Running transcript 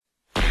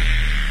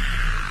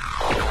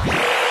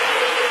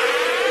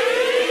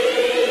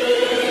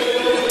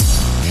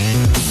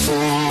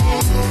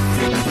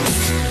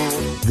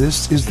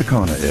This is the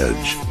Kona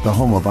Edge, the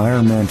home of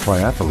Ironman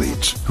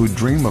triathletes who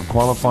dream of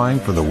qualifying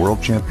for the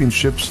World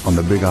Championships on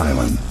the Big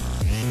Island.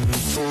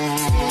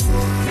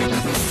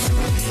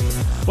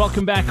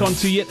 Welcome back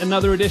onto yet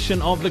another edition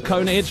of the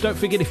Kona Edge. Don't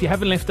forget, if you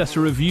haven't left us a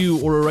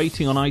review or a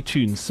rating on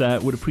iTunes,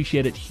 would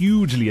appreciate it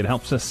hugely. It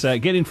helps us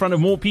get in front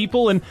of more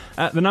people, and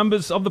the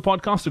numbers of the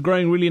podcast are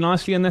growing really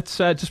nicely, and that's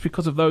just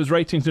because of those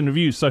ratings and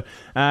reviews. So,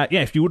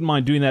 if you wouldn't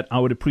mind doing that, I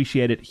would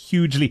appreciate it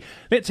hugely.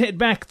 Let's head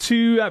back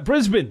to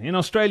Brisbane in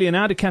Australia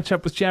now to catch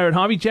up with Jared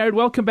Harvey. Jared,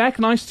 welcome back.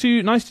 Nice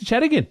to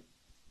chat again.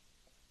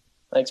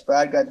 Thanks,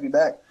 Brad. Great to be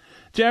back.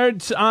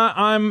 Jared,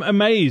 I'm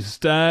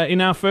amazed.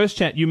 In our first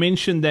chat, you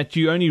mentioned that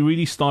you only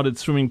really started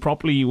swimming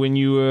properly when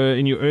you were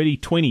in your early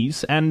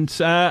 20s. And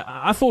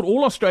I thought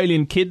all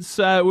Australian kids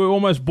were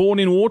almost born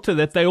in water,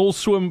 that they all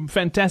swim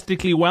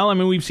fantastically well. I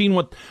mean, we've seen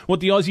what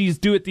the Aussies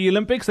do at the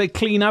Olympics. They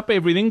clean up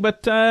everything.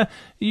 But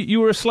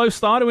you were a slow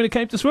starter when it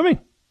came to swimming.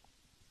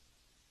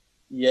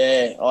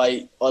 Yeah,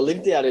 I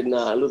lived out in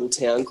a little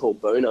town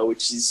called Boona,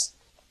 which is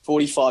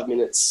 45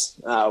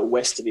 minutes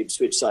west of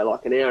Ipswich, so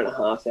like an hour and a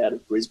half out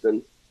of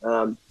Brisbane.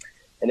 And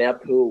our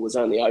pool was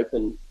only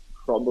open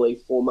probably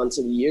 4 months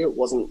of the year. It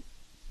wasn't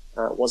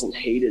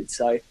heated,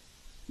 so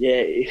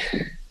a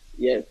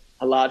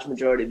large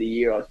majority of the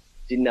year I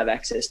didn't have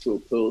access to a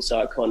pool.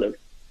 So I kind of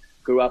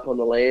grew up on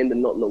the land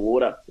and not in the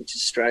water, which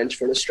is strange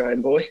for an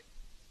Australian boy.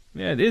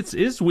 Yeah, it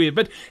is weird.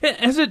 But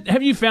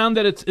have you found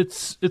that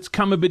it's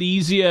come a bit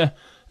easier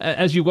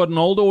as you've gotten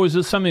older, or is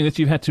it something that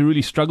you've had to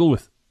really struggle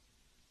with?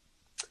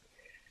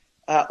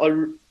 I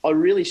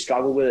really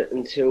struggled with it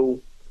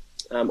until.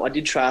 I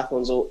did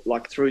triathlons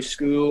like through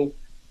school,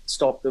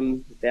 stopped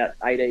them about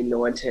 18,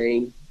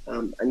 19,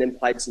 and then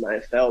played some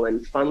AFL.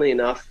 And funnily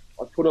enough,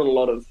 I put on a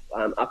lot of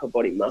upper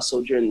body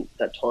muscle during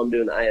that time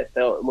doing the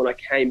AFL. And when I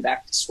came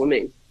back to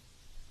swimming,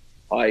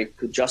 I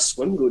could just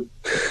swim good.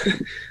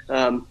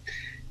 So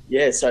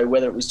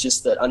whether it was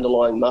just that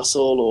underlying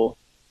muscle or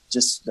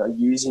just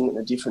using it in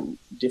a different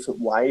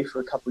way for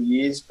a couple of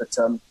years. But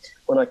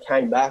when I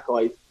came back,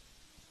 I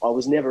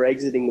was never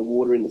exiting the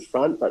water in the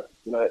front, but,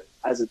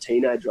 as a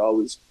teenager, I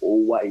was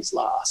always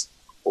last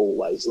out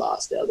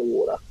of the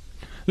water.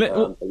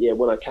 But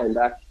when I came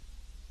back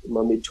in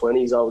my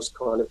mid-20s, I was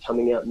kind of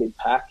coming out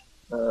mid-pack.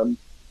 So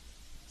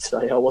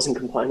I wasn't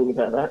complaining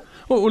about that.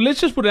 Well, let's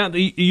just put it out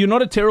that you're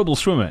not a terrible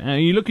swimmer.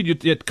 You look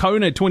at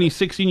Kona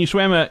 2016, you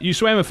swam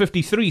a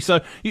 53, so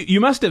you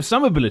must have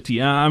some ability.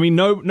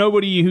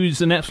 Nobody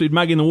who's an absolute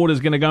mug in the water is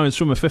going to go and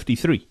swim a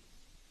 53.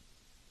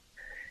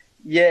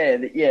 Yeah,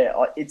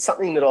 it's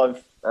something that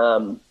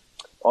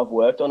I've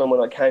worked on, and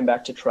when I came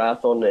back to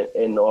triathlon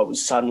and I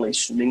was suddenly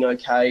swimming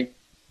okay,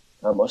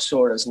 I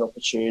saw it as an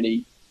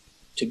opportunity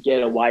to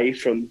get away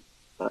from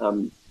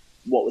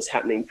what was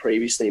happening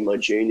previously in my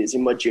juniors.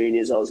 In my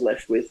juniors, I was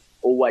left with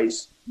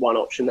always one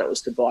option, that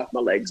was to bite my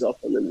legs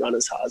off and then run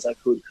as hard as I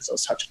could because I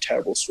was such a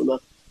terrible swimmer.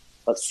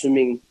 But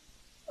swimming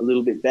a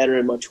little bit better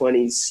in my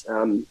 20s,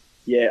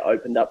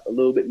 opened up a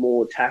little bit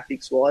more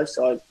tactics-wise.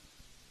 So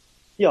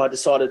I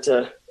decided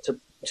to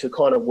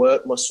kind of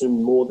work my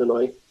swim more than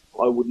I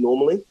would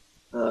normally,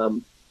 try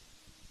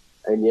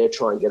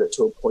and get it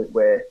to a point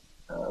where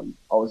I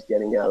was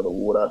getting out of the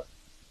water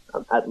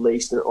at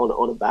least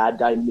on a bad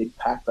day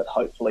mid-pack, but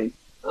hopefully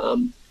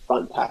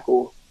front pack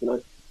or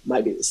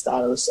maybe at the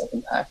start of the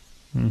second pack.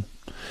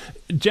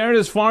 Jared,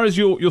 as far as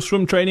your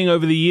swim training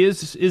over the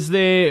years, is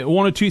there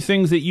one or two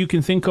things that you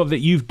can think of that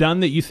you've done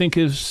that you think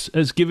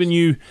has given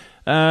you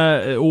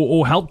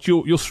or helped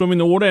your swim in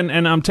the water?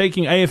 And I'm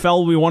taking AFL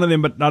will be one of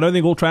them, but I don't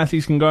think all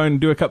triathletes can go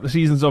and do a couple of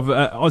seasons of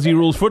Aussie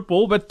rules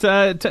football. But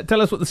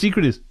tell us what the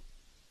secret is.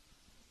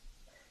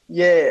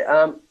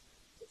 Yeah,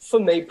 for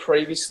me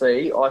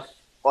previously, I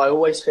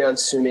always found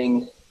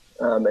swimming,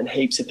 and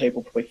heaps of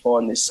people probably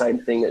find this same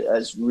thing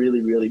as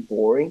really, really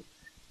boring,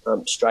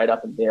 straight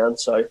up and down.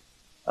 So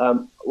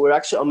I'm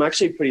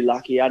actually pretty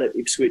lucky out at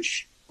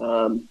Ipswich.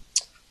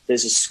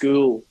 There's a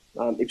school,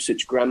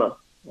 Ipswich Grammar.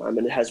 And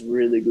it has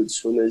really good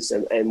swimmers,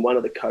 and one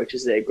of the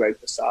coaches there, Greg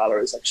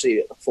Pasala, is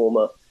actually a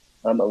former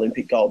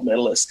Olympic gold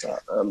medalist.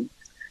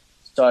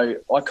 So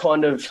I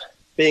kind of,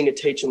 being a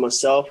teacher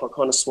myself, I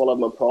kind of swallowed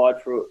my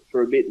pride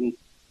for a bit and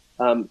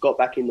got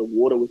back in the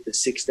water with the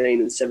 16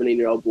 and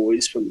 17-year-old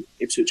boys from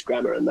Ipswich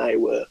Grammar, and they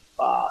were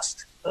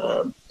fast.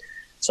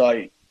 So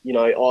I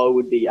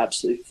would be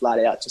absolutely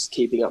flat out just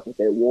keeping up with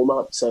their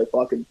warm-up. So if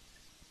I could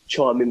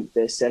chime in with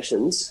their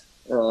sessions,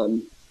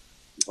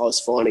 I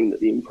was finding that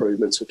the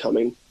improvements were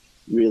coming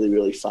really,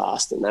 really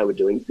fast, and they were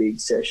doing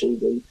big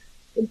sessions and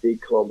big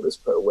kilometres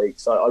per week.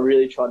 So I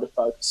really tried to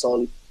focus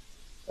on,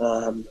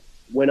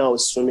 when I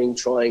was swimming,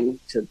 trying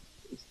to,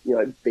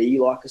 be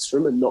like a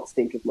swimmer, not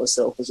think of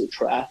myself as a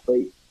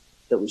triathlete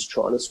that was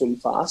trying to swim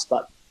fast,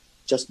 but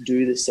just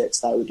do the sets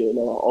they were doing.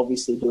 They were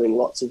obviously doing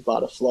lots of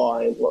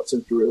butterfly and lots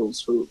of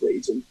drills for a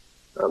reason.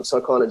 So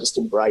I kind of just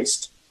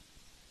embraced,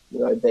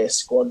 their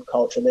squad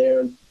culture there,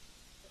 and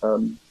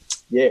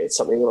it's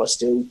something that I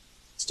still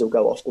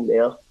go often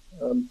now.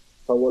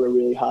 If I want a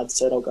really hard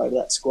set, I'll go to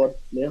that squad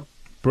now.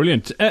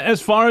 Brilliant.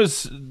 As far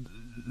as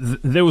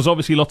there was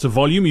obviously lots of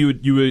volume.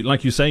 You were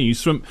like you say, you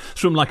swim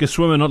like a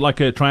swimmer, not like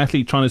a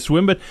triathlete trying to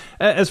swim. But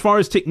as far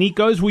as technique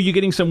goes, were you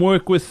getting some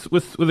work with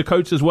the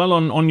coach as well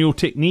on your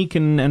technique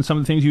and some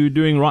of the things you were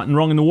doing right and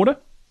wrong in the water?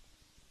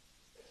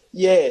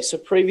 Yeah. So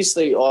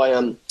previously,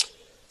 I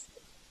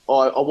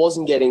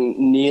wasn't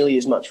getting nearly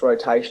as much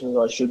rotation as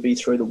I should be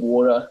through the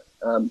water,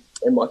 and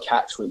my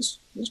catch was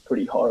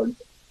pretty horrid.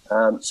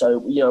 So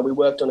we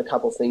worked on a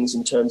couple of things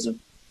in terms of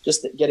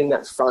just getting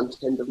that front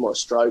end of my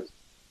stroke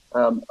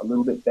a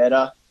little bit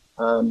better.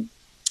 And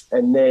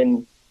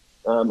then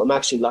I'm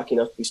actually lucky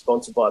enough to be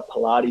sponsored by a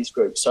Pilates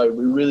group. So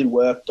we really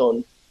worked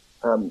on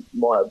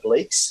my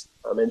obliques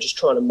and just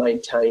trying to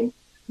maintain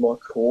my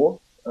core.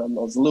 I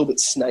was a little bit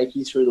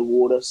snaky through the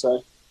water,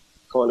 so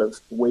kind of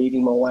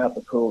weaving my way up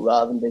the pool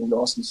rather than being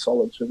nice and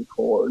solid through the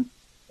core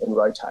and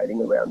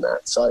rotating around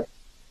that. So,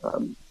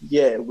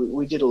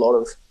 we did a lot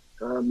of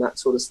that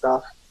sort of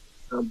stuff,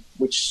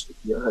 which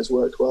has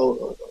worked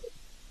well.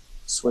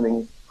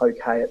 Swimming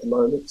okay at the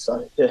moment,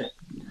 so yeah.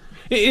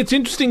 It's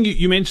interesting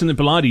you mentioned the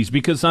Pilates,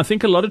 because I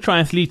think a lot of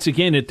triathletes,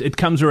 again, it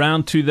comes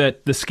around to the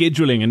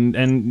scheduling,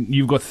 and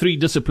you've got 3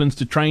 disciplines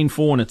to train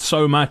for, and it's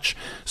so much.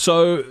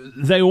 So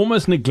they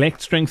almost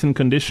neglect strength and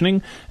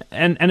conditioning,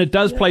 and it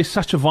does play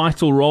such a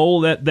vital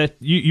role that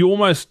you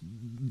almost,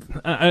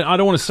 I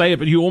don't want to say it,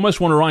 but you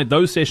almost want to write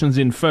those sessions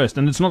in first.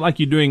 And it's not like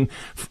you're doing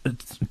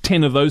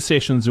 10 of those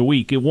sessions a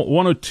week.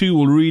 1 or 2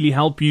 will really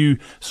help you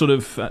sort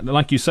of,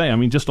 like you say, I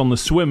mean, just on the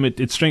swim,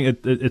 it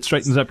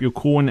straightens up your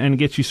core and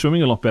gets you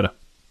swimming a lot better.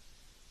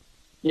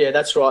 Yeah,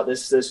 that's right.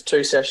 There's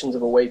 2 sessions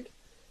of a week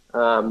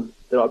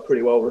that I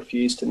pretty well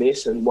refuse to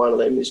miss, and one of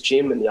them is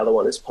gym and the other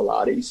one is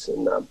Pilates.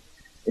 And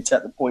it's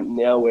at the point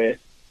now where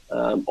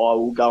I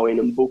will go in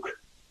and book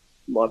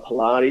my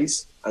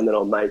Pilates, and then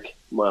I'll make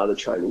my other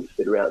training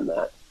fit around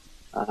that.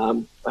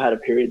 I had a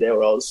period there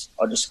where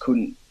I just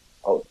couldn't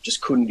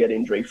get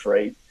injury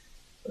free,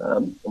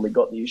 and we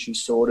got the issue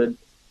sorted.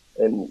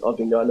 And I've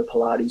been going to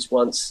Pilates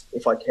once,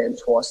 if I can,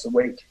 twice a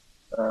week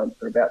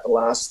for about the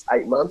last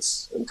 8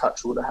 months. And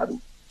touch wood, I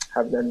haven't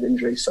had an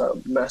injury, so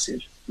I'm a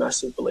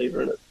massive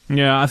believer in it.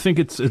 Yeah, I think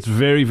it's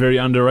very, very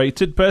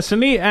underrated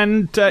personally,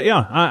 and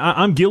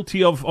I'm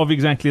guilty of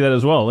exactly that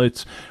as well.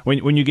 It's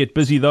when you get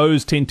busy,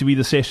 those tend to be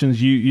the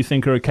sessions you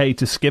think are okay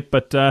to skip,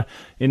 but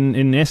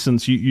in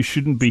essence, you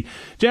shouldn't be.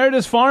 Jared,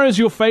 as far as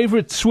your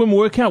favourite swim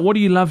workout, what do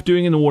you love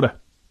doing in the water?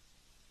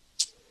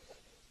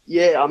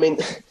 Yeah, I mean,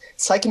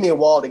 it's taken me a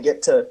while to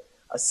get to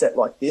a set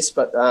like this,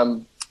 but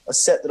a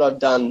set that I've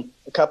done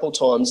a couple of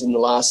times in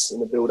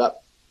the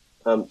build-up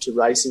to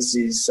races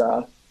is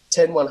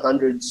 10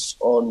 100s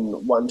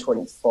on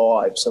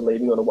 125. So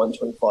leaving on a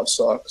 125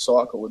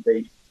 cycle would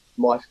be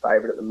my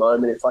favourite at the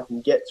moment. If I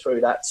can get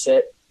through that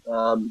set,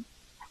 I'm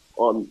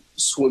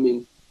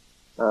swimming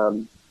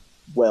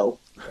well.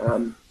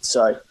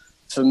 So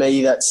for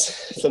me,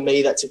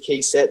 that's a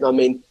key set. And I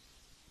mean,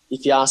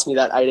 if you asked me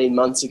that 18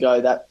 months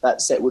ago,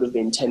 that set would have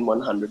been 10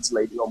 100s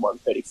leaving on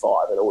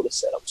 135, and I would have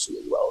said I'm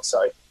swimming well.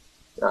 So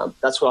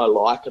that's what I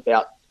like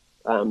about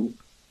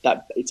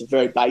that. It's a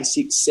very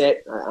basic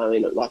set. I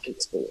mean,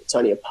 it's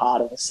only a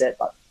part of a set,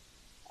 but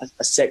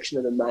a section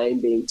of the main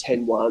being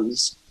 10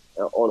 ones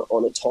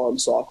on a time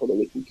cycle that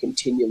we can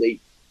continually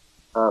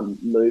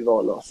move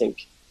on, I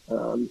think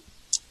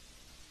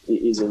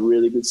is a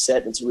really good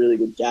set. It's a really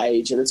good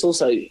gauge, and it's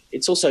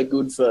also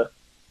good for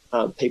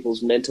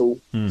people's mental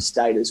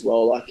state as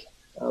well. Like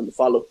if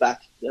I look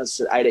back,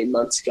 as I said, 18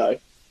 months ago,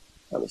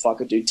 if I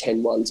could do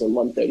 10 ones on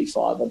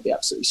 135, I'd be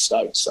absolutely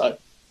stoked. So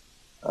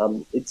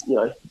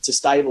it's a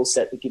stable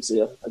set that gives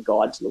you a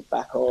guide to look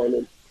back on.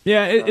 And,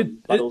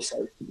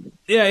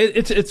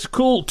 it's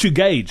cool to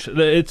gauge.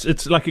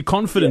 It's like a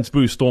confidence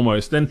boost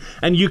almost, and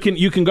you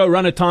can go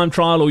run a time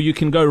trial, or you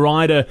can go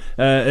ride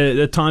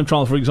a time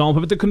trial, for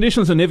example. But the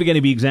conditions are never going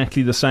to be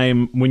exactly the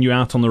same when you're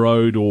out on the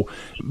road,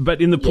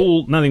 but in the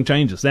pool, nothing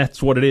changes.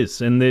 That's what it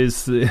is, and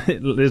there's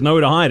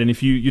nowhere to hide. And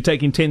if you're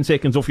taking 10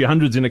 seconds off your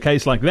hundreds in a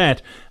case like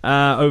that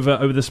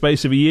over the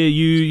space of a year,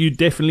 you're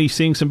definitely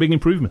seeing some big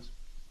improvements.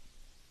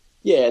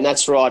 Yeah, and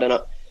that's right,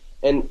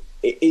 and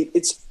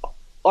it's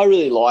I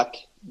really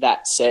like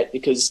that set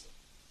because,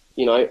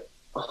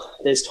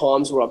 there's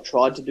times where I've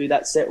tried to do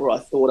that set where I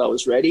thought I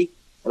was ready,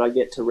 and I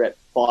get to rep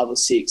 5 or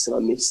 6 and I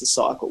miss the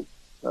cycle.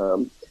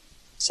 And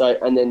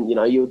then,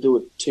 you'll do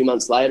it 2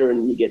 months later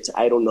and you get to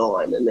 8 or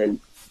 9, and then,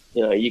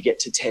 you get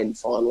to 10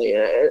 finally.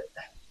 And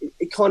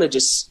it kind of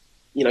just,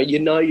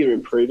 you're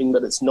improving,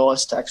 but it's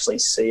nice to actually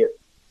see it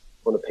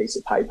on a piece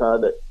of paper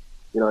that,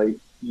 now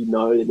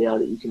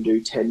that you can do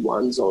 10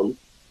 ones on,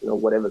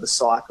 whatever the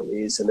cycle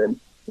is. And then,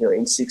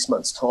 in 6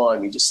 months'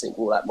 time, you just think,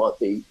 well, that might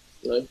be,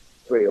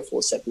 3 or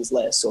 4 seconds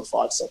less or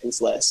 5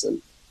 seconds less.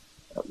 And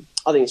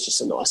I think it's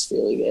just a nice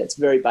feeling there. It's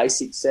a very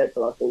basic set,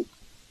 but I think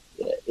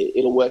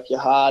it'll work you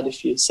hard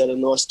if you set a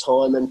nice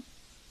time, and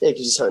it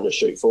gives you something to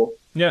shoot for.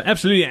 Yeah,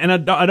 absolutely. And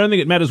I don't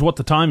think it matters what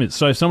the time is.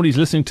 So if somebody's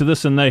listening to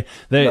this and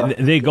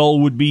their goal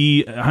would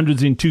be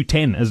hundreds in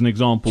 2:10 as an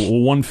example,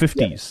 or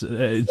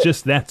 150s,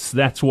 just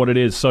that's what it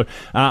is. So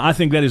I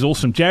think that is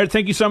awesome. Jared,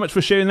 thank you so much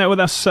for sharing that with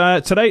us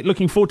today.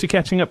 Looking forward to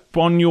catching up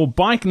on your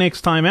bike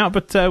next time out,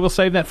 but we'll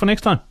save that for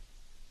next time.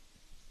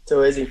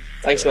 Too easy.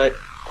 Thanks, mate.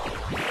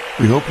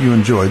 We hope you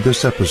enjoyed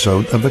this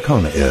episode of the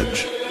Kona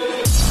Edge.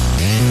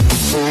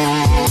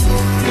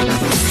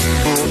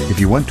 If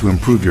you want to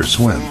improve your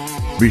swim,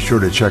 be sure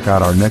to check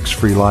out our next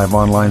free live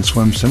online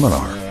swim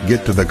seminar.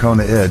 Get to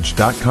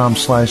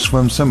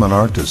thekonaedge.com/swim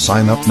seminar to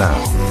sign up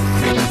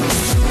now.